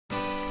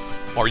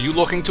Are you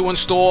looking to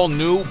install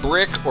new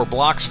brick or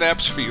block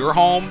steps for your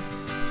home?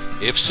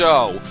 If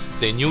so,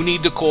 then you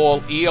need to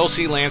call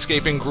ELC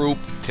Landscaping Group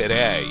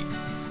today.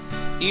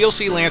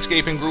 ELC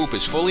Landscaping Group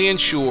is fully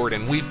insured,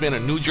 and we've been a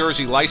New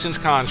Jersey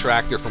licensed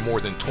contractor for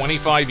more than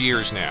 25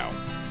 years now.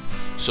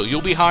 So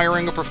you'll be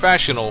hiring a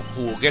professional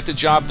who will get the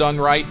job done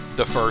right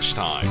the first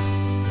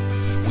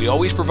time. We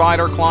always provide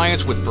our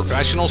clients with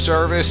professional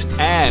service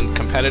and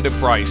competitive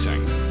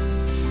pricing.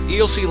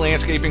 ELC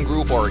Landscaping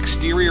Group are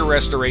exterior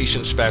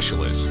restoration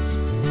specialists.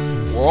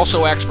 We're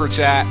also experts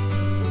at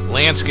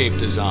landscape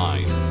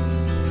design,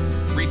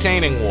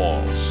 retaining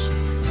walls,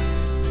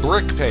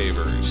 brick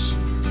pavers,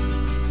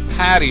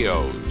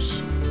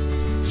 patios,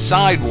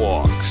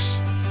 sidewalks,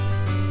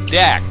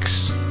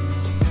 decks,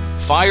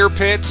 fire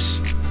pits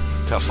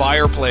to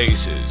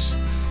fireplaces.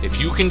 If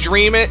you can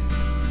dream it,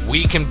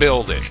 we can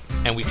build it,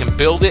 and we can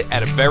build it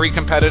at a very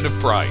competitive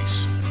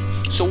price.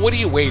 So what are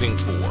you waiting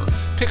for?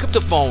 Pick up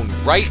the phone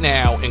right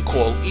now and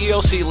call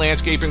ELC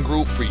Landscaping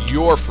Group for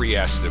your free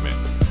estimate.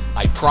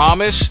 I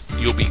promise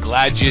you'll be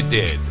glad you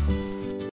did.